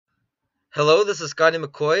Hello, this is Scotty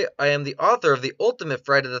McCoy. I am the author of the Ultimate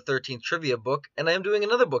Friday the 13th trivia book, and I am doing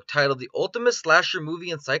another book titled The Ultimate Slasher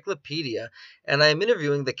Movie Encyclopedia, and I am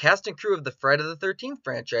interviewing the cast and crew of the Friday the 13th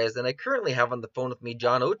franchise, and I currently have on the phone with me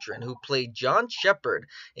John Otrin, who played John Shepherd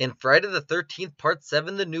in Friday the 13th Part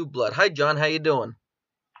 7, The New Blood. Hi, John, how you doing?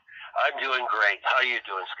 I'm doing great. How are you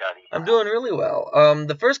doing, Scotty? I'm doing really well.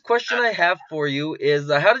 The first question I have for you is,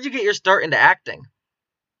 how did you get your start into acting?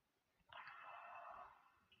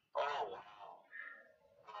 Oh,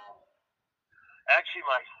 actually,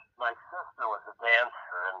 my sister was a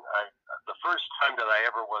dancer, and the first time that I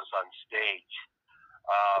ever was on stage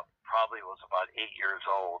probably was about 8 years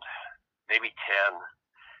old, maybe 10,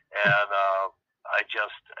 and I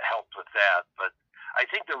just helped with that. But I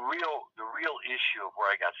think the real issue of where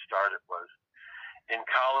I got started was in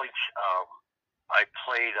college. I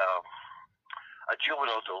played a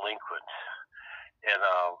juvenile delinquent in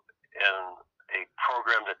a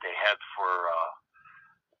program that they had for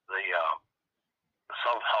the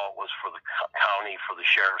somehow it was for the county, for the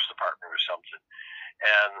sheriff's department or something.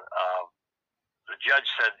 And the judge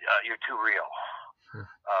said, "You're too real.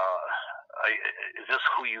 Uh, is this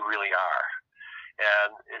who you really are?"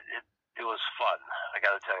 And it was fun. I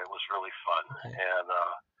got to tell you, it was really fun. Okay. And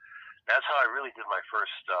that's how I really did my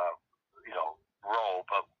first, role.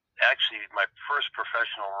 But actually, my first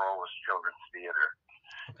professional role was children's theater,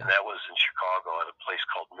 and Okay. that was in Chicago at a place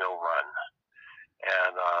called Mill Run.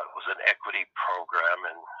 And it was an equity program,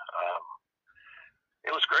 and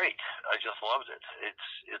it was great. I just loved it.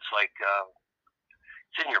 It's like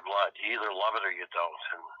it's in your blood. You either love it or you don't.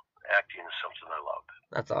 And acting is something I love.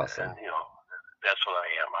 That's And awesome. that's what I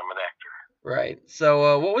am. I'm an actor. Right.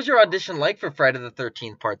 So, what was your audition like for Friday the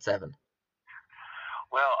 13th Part 7?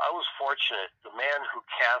 Well, I was fortunate. The man who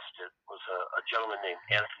cast it was a gentleman named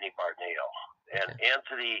Anthony Barneo, and Okay.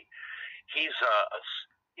 Anthony, he's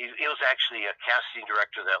he was actually a casting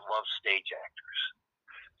director that loved stage actors.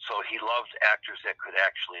 So he loved actors that could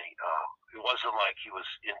actually. It wasn't like he was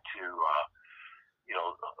into you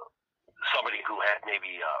know somebody who had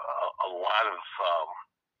maybe a lot of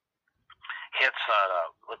hits on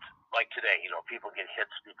like today. People get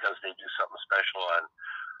hits because they do something special online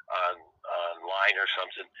or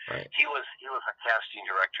something. Right. He was a casting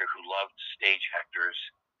director who loved stage actors,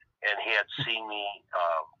 and he had seen me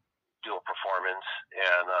do a performance,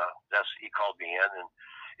 and that's he called me in, and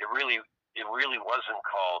it really wasn't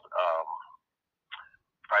called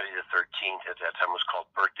Friday the 13th at that time. It was called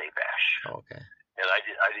Birthday Bash. Oh, okay. And I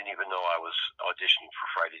didn't even know I was auditioning for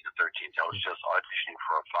Friday the 13th. I was just auditioning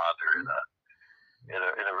for a father in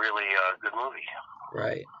a really good movie.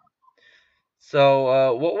 Right.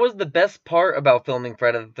 So, what was the best part about filming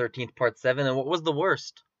Friday the 13th Part 7, and what was the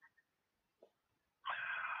worst?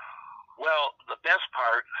 Well, the best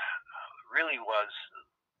part really was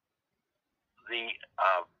the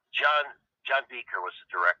John Beaker was the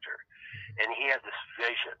director, and he had this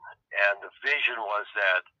vision, and the vision was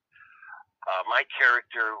that my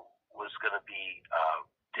character was going to be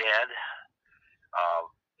dead uh,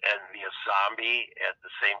 and be a zombie at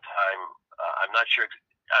the same time. I'm not sure.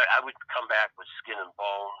 I would come back with skin and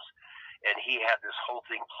bones, and he had this whole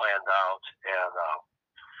thing planned out.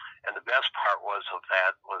 And the best part was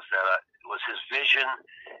that it was his vision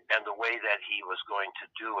and the way that he was going to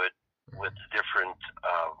do it with the different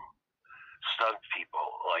stunt people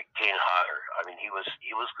like Kane Hodder. I mean, he was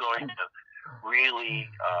going to really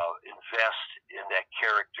invest in that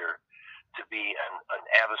character to be an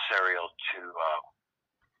adversarial to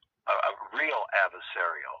a real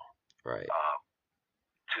adversarial Right.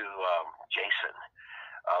 to Jason.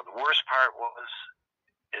 The worst part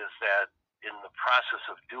is that in the process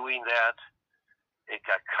of doing that, it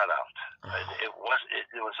got cut out. And it was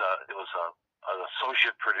an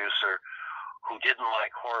associate producer who didn't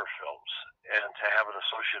like horror films, and to have an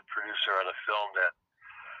associate producer on a film that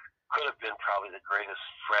could have been probably the greatest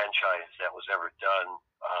franchise that was ever done,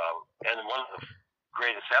 and one of the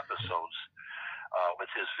greatest episodes with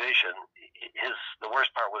his vision. The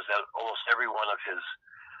worst part was that almost every one of his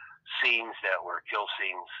scenes that were kill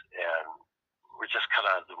scenes and were just cut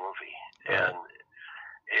out of the movie, Right. and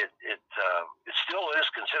it still is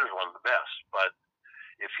considered one of the best. But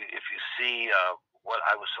if you see what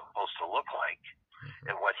I was supposed to look like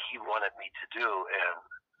and what he wanted me to do, and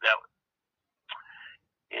that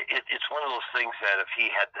it's one of those things that if he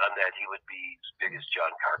had done that, he would be as big as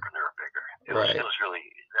John Carpenter or bigger. It Right. was really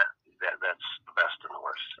that's the best and the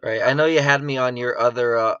worst. Right. I know you had me on your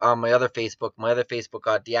other on my other Facebook. My other Facebook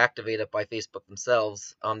got deactivated by Facebook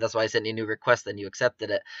themselves. That's why I sent you a new request and you accepted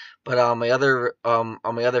it. But on my other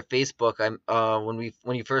Facebook, I'm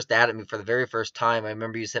when you first added me for the very first time, I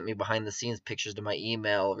remember you sent me behind the scenes pictures to my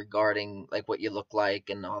email regarding like what you look like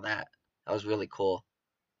and all that. That was really cool.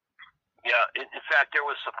 Yeah. In fact, there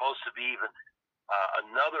was supposed to be even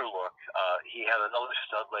another look. He had another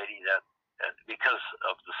stud lady that because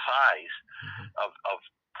of the size of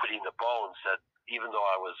putting the bones, that even though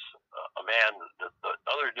I was a man, the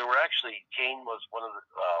other, there were actually, Kane was one of the,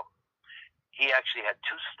 he actually had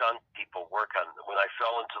two stunt people work on, when I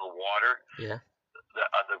fell into the water, Yeah.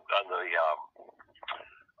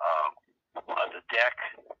 On the deck,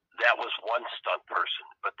 that was one stunt person.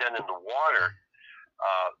 But then in the water,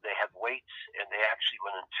 they had weights, and they actually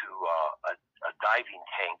went into a diving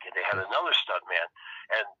tank, and they had another stunt man,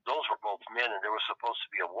 and those were both men, and there was supposed to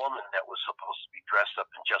be a woman that was supposed to be dressed up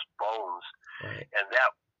in just bones, Right. and that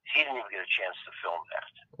he didn't even get a chance to film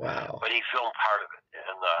that. Wow. But he filmed part of it,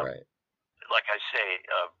 and Right. like I say,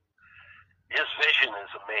 his vision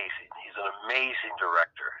is amazing. He's an amazing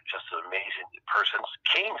director, just an amazing person.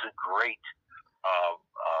 Kane's a great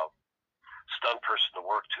stunt person to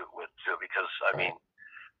work with too, because I mean,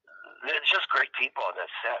 it's just great people on that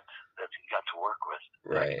set that you got to work with.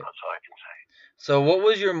 Right. That's all I can say. So, what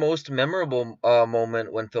was your most memorable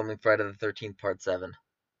moment when filming Friday the 13th Part 7?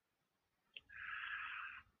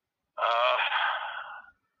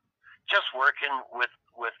 Just working with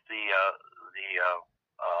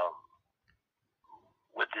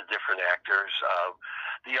the different actors.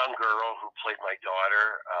 The young girl who played my daughter,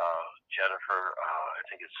 Jennifer, I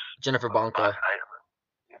think it's Jennifer Bonco.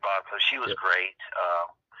 Bonco. She was great.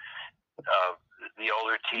 The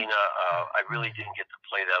older Tina, I really didn't get to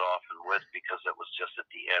play that often with, because it was just at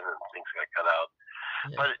the end and things got cut out.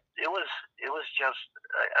 Yeah. But it was just,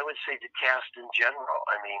 I would say, the cast in general.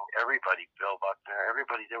 I mean, everybody, Bill Buckner,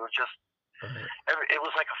 everybody, they were just, it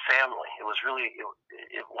was like a family. It was really,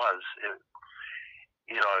 it was.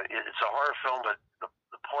 You know, it's a horror film, but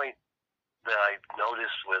the point that I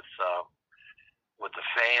noticed with the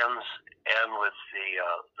fans and with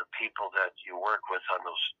the people that you work with on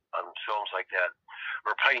films like that,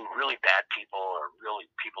 we're playing really bad people, or really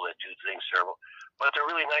people that do things terrible, but they're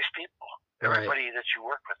really nice people. Everybody that you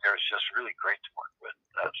work with there is just really great to work with.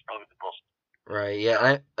 That's probably the most. Right.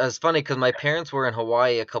 Yeah. It's funny because my parents were in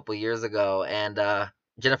Hawaii a couple years ago, and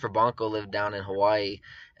Jennifer Bonco lived down in Hawaii,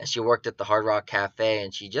 and she worked at the Hard Rock Cafe,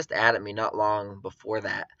 and she just added me not long before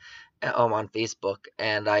that on Facebook,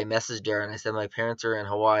 and I messaged her and I said, my parents are in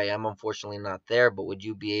Hawaii. I'm unfortunately not there, but would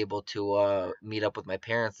you be able to meet up with my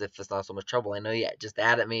parents if it's not so much trouble? I know you just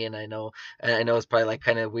added me, and I know it's probably like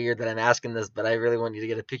kind of weird that I'm asking this, but I really want you to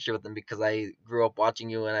get a picture with them because I grew up watching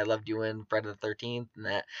you and I loved you in Friday the 13th and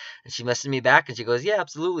that. And she messaged me back and she goes, yeah,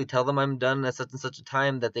 absolutely. Tell them I'm done at such and such a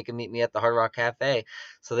time that they can meet me at the Hard Rock Cafe.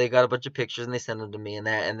 So they got a bunch of pictures and they sent them to me and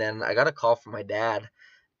that. And then I got a call from my dad.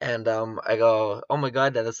 And I go, oh my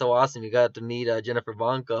God, Dad, that's so awesome. You got to meet Jennifer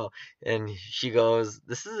Bonco. And she goes,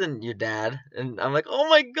 this isn't your dad. And I'm like, oh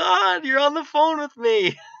my God, you're on the phone with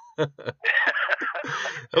me. That's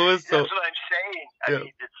what I'm saying. I mean,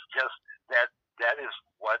 it's just that is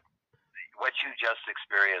what you just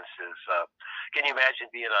experienced is. Can you imagine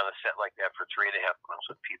being on a set like that for 3.5 months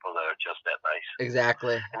with people that are just that nice?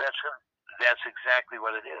 Exactly. And that's exactly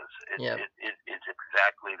what it is. It's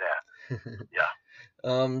exactly that. Yeah.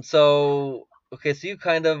 So you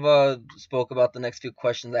kind of spoke about the next few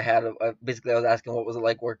questions I had. Basically, I was asking what was it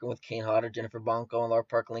like working with Kane Hodder, Jennifer Bonco, and Laura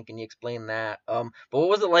Park Lincoln. You explained that. But what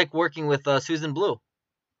was it like working with Susan Blue?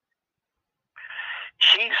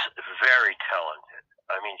 She's very talented.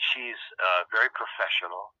 I mean, she's very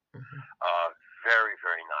professional, very,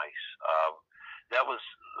 very nice.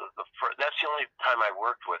 That's the only time I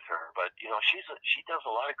worked with her. But you know, she does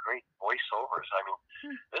a lot of great voiceovers. I mean,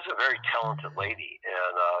 this is a very talented lady,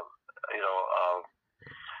 and you know,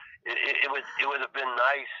 it would have been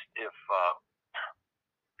nice if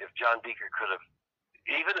John Beaker could have.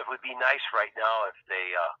 Even if it would be nice right now if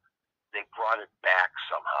they brought it back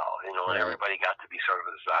somehow, you know, and everybody got to be sort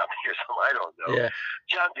of a zombie or something. I don't know. Yeah.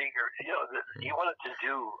 John Beaker, you know, he wanted to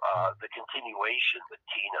do the continuation with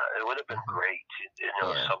Tina. It would have been great. You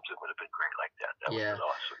know, something would have been great like that. That would have been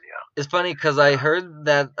awesome. Yeah. It's funny because I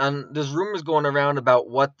heard that there's rumors going around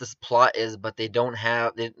about what this plot is, but they don't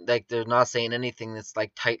have they're not saying anything that's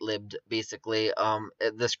like tight-lipped. Basically,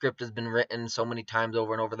 the script has been written so many times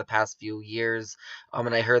over and over the past few years.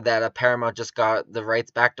 And I heard that Paramount just got the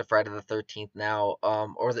rights back to Friday the 13th now,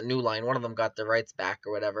 or the New Line. One of them got the rights back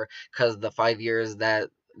or whatever because the 5 years that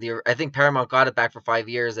I think Paramount got it back for 5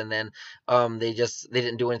 years, and then they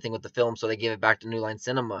didn't do anything with the film, so they gave it back to New Line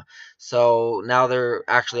Cinema. So now they're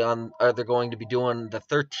actually they're going to be doing the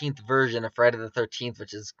 13th version of Friday the 13th,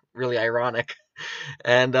 which is really ironic.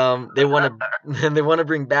 And they want to they want to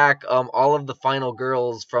bring back all of the final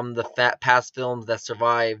girls from the past films that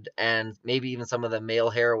survived, and maybe even some of the male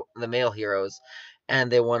heroes, and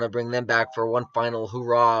they want to bring them back for one final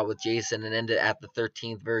hoorah with Jason and end it at the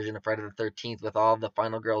 13th version of Friday the 13th with all the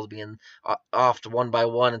final girls being offed one by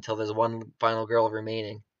one until there's one final girl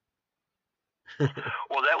remaining.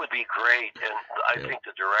 Well, that would be great, and I think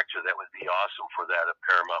the director, that would be awesome for that if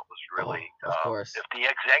Paramount was really, of course. If the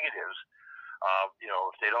executives,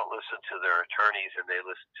 if they don't listen to their attorneys and they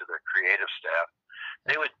listen to their creative staff,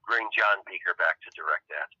 they would bring John Beaker back to direct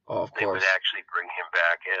that. Of they course. would actually bring him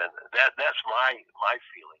back, and that's my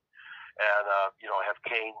feeling. And have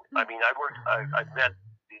Kane. I mean, I met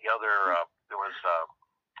the other. There was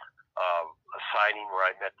a signing where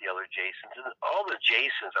I met the other Jasons, and all the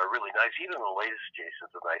Jasons are really nice. Even the latest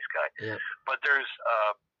Jason's a nice guy. Yep. But there's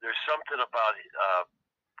something about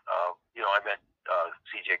I met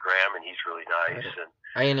C.J. Graham, and he's really nice. Right. And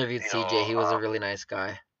I interviewed C.J. He was a really nice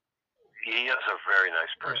guy. He is a very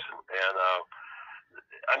nice person, and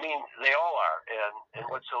I mean they all are. And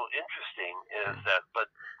what's so interesting is that, but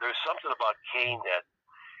there's something about Kane that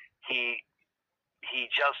he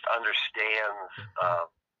just understands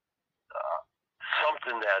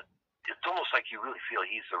something that it's almost like you really feel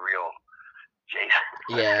he's the real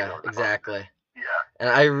Jason. Yeah, exactly. Yeah. And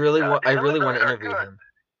I really want to interview him.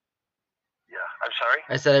 Yeah, I'm sorry?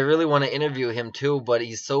 I said I really want to interview him too, but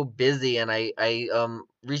he's so busy, and I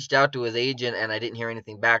reached out to his agent and I didn't hear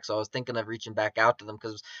anything back, so I was thinking of reaching back out to them,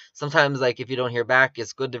 because sometimes, like, if you don't hear back,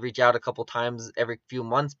 it's good to reach out a couple times every few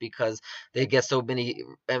months, because they get so many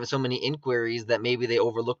inquiries that maybe they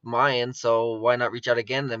overlooked mine, so why not reach out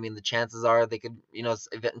again? I mean, the chances are they could,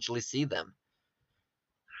 eventually see them.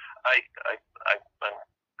 I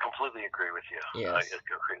completely agree with you. Yes. I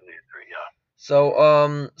completely agree, yeah. So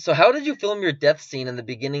how did you film your death scene in the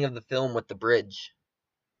beginning of the film with the bridge?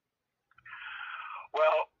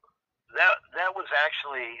 Well, that was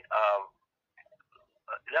actually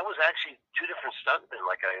two different stuntmen,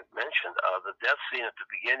 like I mentioned. The death scene at the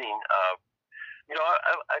beginning,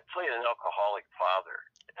 I played an alcoholic father,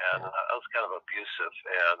 and I was kind of abusive,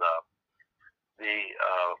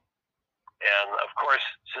 and of course,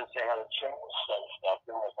 since they had to change some stuff,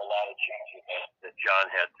 there was a lot of changing that John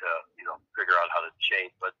had to, figure out how to change.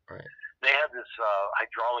 But they had this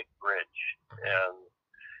hydraulic bridge, and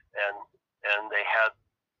they had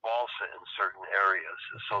balsa in certain areas,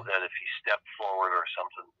 so that if he stepped forward or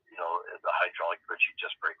something, the hydraulic bridge, he'd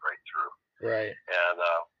just break right through. Right. And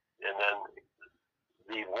then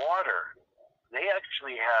the water, they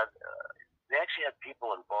actually had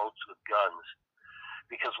people in boats with guns,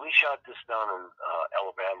 because we shot this down in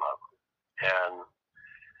Alabama, and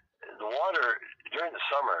the water during the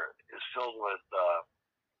summer is filled with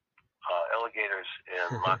alligators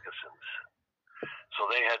and moccasins.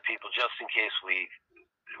 So they had people, just in case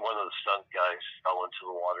one of the stunt guys fell into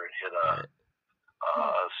the water and hit a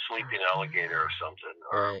sleeping alligator or something,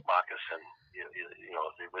 or moccasin,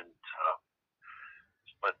 they wouldn't.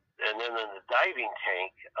 And then in the diving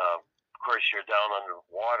tank, of course, you're down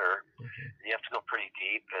underwater. You have to go pretty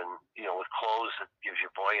deep, and with clothes it gives you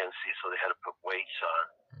buoyancy, so they had to put weights on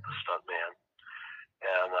the stunt man,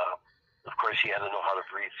 and of course he had to know how to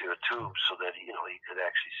breathe through a tube so that he could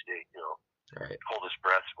actually stay, hold his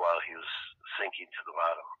breath while he was sinking to the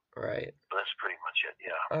bottom. Right. But that's pretty much it.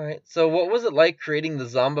 Yeah. All right. So what was it like creating the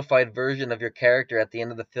zombified version of your character at the end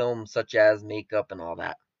of the film, such as makeup and all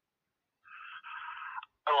that?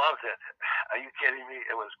 I loved it. Are you kidding me?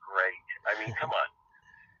 It was great. I mean, come on.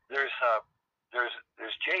 There's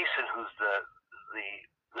Jason, who's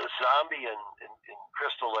the zombie in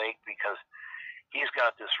Crystal Lake, because he's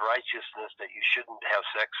got this righteousness that you shouldn't have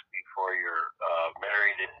sex before you're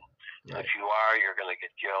married, and if you are, you're going to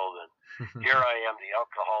get killed. And here I am, the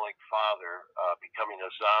alcoholic father, becoming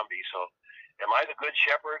a zombie. So, am I the good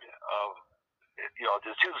shepherd of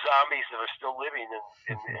the two zombies that are still living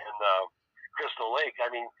in Crystal Lake?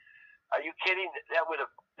 I mean, are you kidding? That would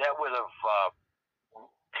have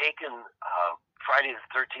taken Friday the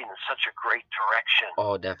 13th in such a great direction.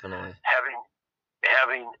 Oh, definitely. Having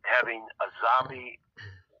a zombie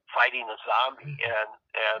fighting a zombie, and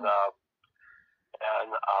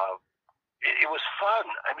it was fun.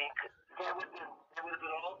 I mean, that would have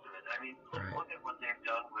been ultimate. I mean, look at what they've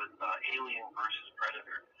done with Alien versus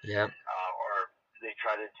Predator. Yeah. Or they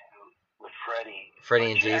tried to do with Freddy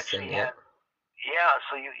and Jason. Yeah. Yeah.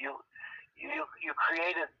 So you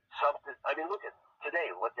created something. I mean, look at today,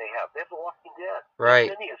 what they have. They have The Walking Dead. Right.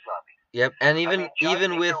 Many of zombies. Yep. And I mean,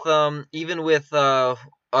 John even with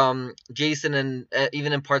Jason, and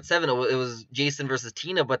even in part 7 it was Jason versus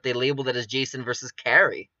Tina, but they labeled it as Jason versus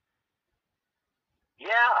Carrie.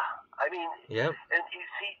 Yeah, I mean, Yep. and you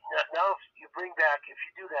see now if you bring back, if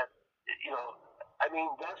you do that, you know, I mean,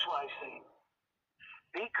 that's why I say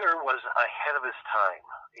Beaker was ahead of his time.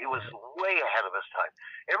 He was way ahead of his time.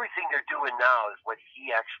 Everything they're doing now is what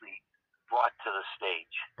he actually brought to the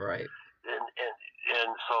stage. Right.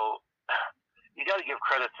 And so you got to give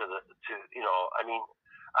credit to I mean,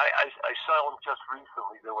 I saw him just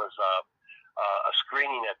recently. There was a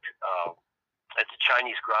screening at the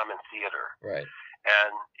Chinese Grauman Theater. Right.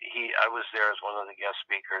 And I was there as one of the guest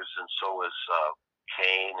speakers, and so was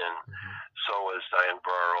Kane, and so was Diane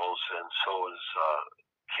Burrows, and so was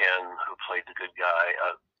Ken, who played the good guy.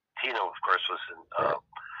 Tina, of course, was in.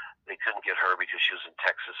 They couldn't get her because she was in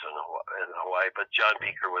Texas and Hawaii, but John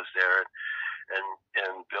Beaker was there,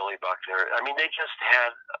 and Billy Buckner. I mean, they just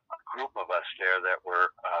had a group of us there that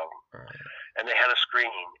were, and they had a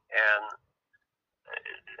screening, and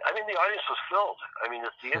I mean, the audience was filled. I mean,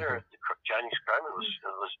 the theater at the Chinese Grauman was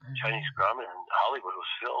Chinese Grauman in Hollywood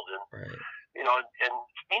was filled, and and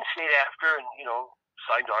Kane stayed after, and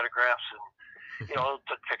signed autographs, and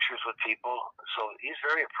took pictures with people. So he's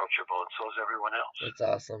very approachable, and so is everyone else. That's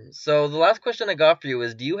awesome. So the last question I got for you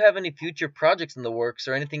is: do you have any future projects in the works,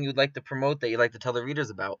 or anything you'd like to promote that you'd like to tell the readers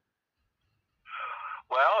about?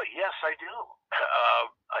 Well, yes, I do.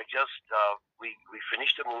 I just we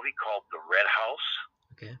finished a movie called The Red House.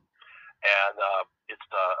 Okay. And it's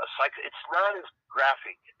it's not as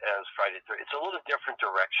graphic as Friday the 13th. It's a little different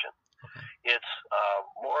direction. Okay. It's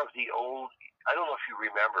more of the old. I don't know if you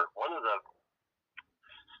remember one of the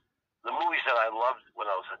movies that I loved when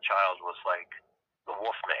I was a child was like The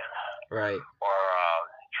Wolfman. Right. Or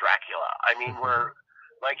Dracula. I mean, we're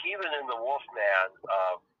like even in The Wolfman,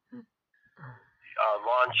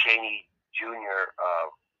 Lon Chaney Jr.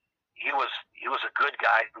 He was a good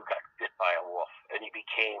guy who got bit by a wolf, and he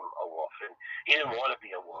became a wolf, and he didn't want to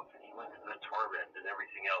be a wolf, and he went through the torment and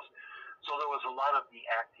everything else. So there was a lot of the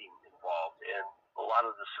acting involved and a lot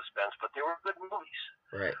of the suspense, but they were good movies.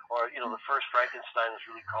 Right. Or the first Frankenstein was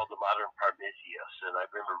really called The Modern Prometheus, and I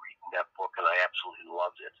remember reading that book, and I absolutely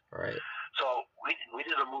loved it. Right. So we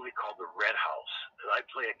did a movie called The Red House, and I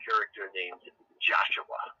play a character named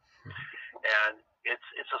Joshua. And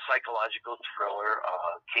it's a psychological thriller.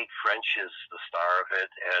 Kate French is the star of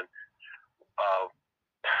it, and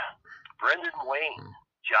Brendan Wayne,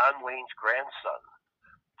 John Wayne's grandson,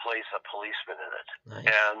 plays a policeman in it. Nice.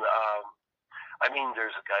 And I mean,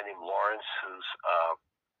 there's a guy named Lawrence who's,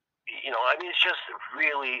 I mean, it's just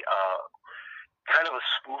really kind of a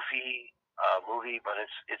spoofy movie, but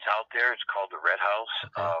it's out there. It's called The Red House,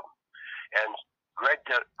 and Greg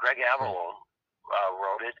Avallone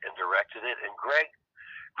wrote it and directed it, and Greg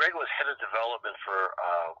was head of development for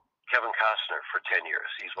Kevin Costner for 10 years.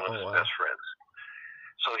 He's one of his best friends.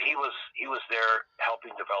 So he was there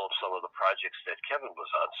helping develop some of the projects that Kevin was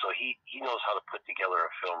on. So he knows how to put together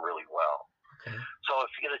a film really well. Okay. So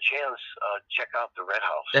if you get a chance, check out The Red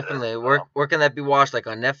House. Definitely. Where can that be watched? Like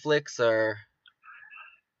on Netflix or?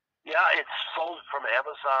 Yeah, it's sold from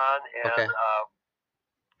Amazon, and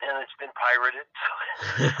and it's been pirated,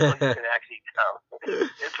 so you can actually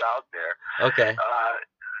it's out there. Okay.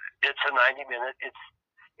 It's a 90-minute.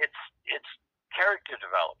 It's character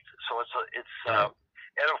developed, so it's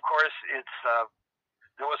and of course it's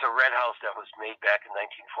there was a Red House that was made back in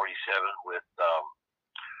 1947 with I'm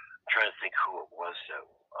trying to think who it was.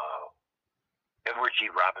 Edward G.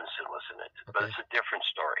 Robinson was in it, but it's a different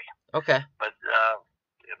story. Okay. But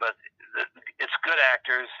it's good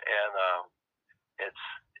actors, and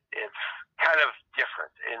it's kind of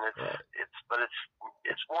different, and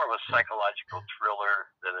it's more of a psychological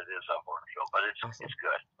thriller than it is a horror film, but it's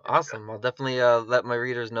good. Awesome. I'll definitely let my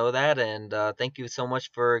readers know that, and thank you so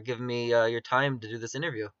much for giving me your time to do this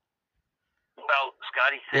interview. Well,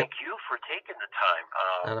 Scotty, thank you for taking the time.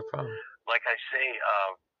 Not a problem. Like I say,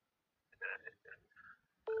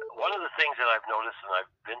 one of the things that I've noticed, and I've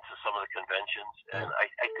been to some of the conventions, and I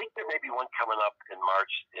think there may be one coming up in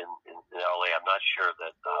March in LA. I'm not sure.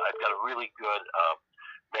 That I've got a really good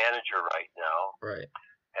manager right now. Right.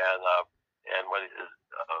 And what is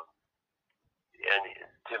and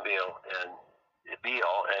Tim Beal,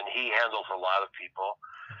 and he handles a lot of people.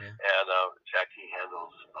 Okay. And in fact, he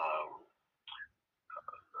handles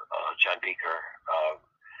John Beaker.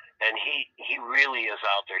 And he really is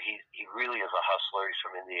out there. He really is a hustler. He's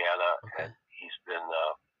from Indiana, and he's been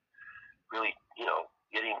really,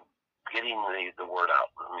 getting getting the word out.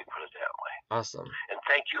 Let me put it that way. Awesome. And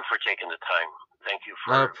thank you for taking the time. Thank you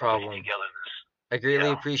for Not a putting problem. together this. I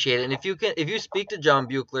greatly appreciate it. And if you speak to John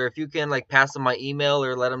Buechler, if you can like pass him my email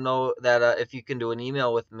or let him know that if you can do an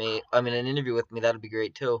email with me, I mean an interview with me, that'd be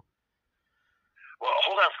great too. Well,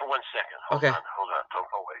 hold on for 1 second. Hold Okay. on. Don't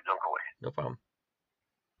go away. No problem.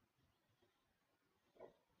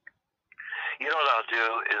 You know what I'll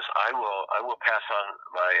do is I will pass on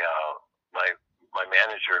my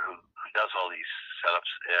manager who does all these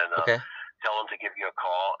setups and Okay. tell him to give you a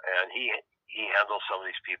call, and he handles some of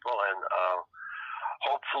these people, and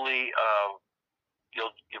hopefully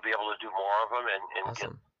you'll be able to do more of them and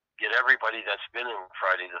Awesome. get everybody that's been in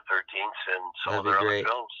Friday the 13th and some That'd of their be other great.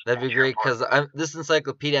 films. That'd be great because this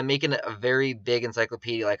encyclopedia, I'm making it a very big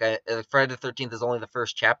encyclopedia. Like Friday the 13th is only the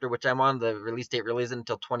first chapter, which I'm on. The release date really isn't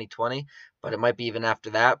until 2020, but it might be even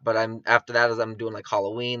after that. But after that as I'm doing like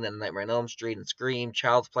Halloween, then Nightmare on Elm Street and Scream,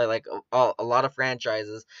 Child's Play, like a lot of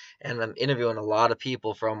franchises, and I'm interviewing a lot of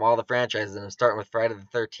people from all the franchises. And I'm starting with Friday the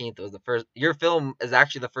 13th. It was the first. Your film is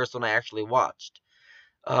actually the first one I actually watched.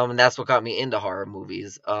 And that's what got me into horror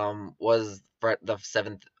movies. Was the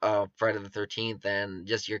seventh Friday the 13th, and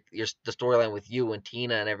just your the storyline with you and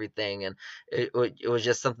Tina and everything, and it was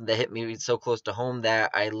just something that hit me so close to home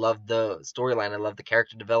that I loved the storyline. I loved the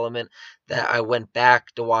character development that I went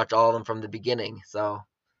back to watch all of them from the beginning. So.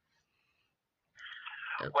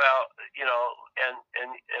 Well, you know, and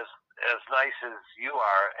as nice as you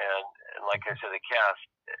are, and like I said, the cast.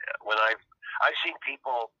 When I've seen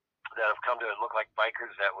people that have come to it look like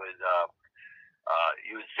bikers that would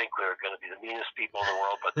you would think they're going to be the meanest people in the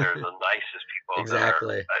world, but they're the nicest people.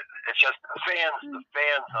 Exactly. It's just the fans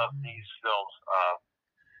of these films.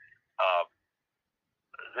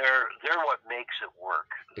 They're what makes it work.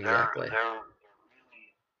 Exactly. They're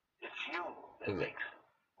really, it's you that makes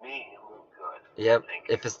me look good. Yep.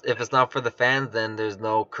 If it's not for the fans, then there's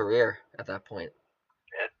no career at that point.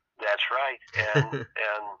 That's right.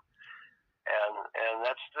 And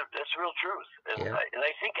that's the real truth. And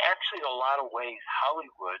I think actually in a lot of ways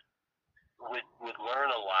Hollywood would learn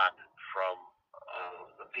a lot from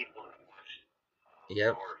the people who watch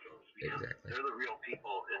horror films. Exactly. They're the real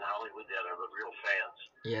people in Hollywood that are the real fans.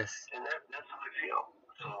 Yes. And that's how I feel.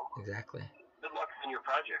 So exactly. Good luck in your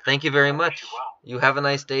project. Thank you very much. You have a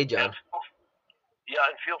nice day, John.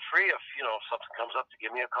 And feel free if something comes up to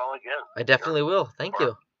give me a call again. I definitely will. Thank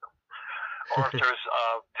you. Or if there's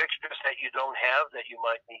pictures that you don't have that you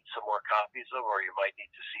might need some more copies of, or you might need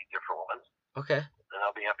to see different ones. Okay. Then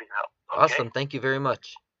I'll be happy to help. Okay? Awesome. Thank you very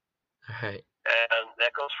much. All right. And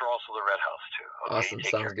that goes for also the Red House too. Okay? Awesome.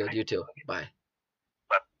 Sounds good. You too. Bye.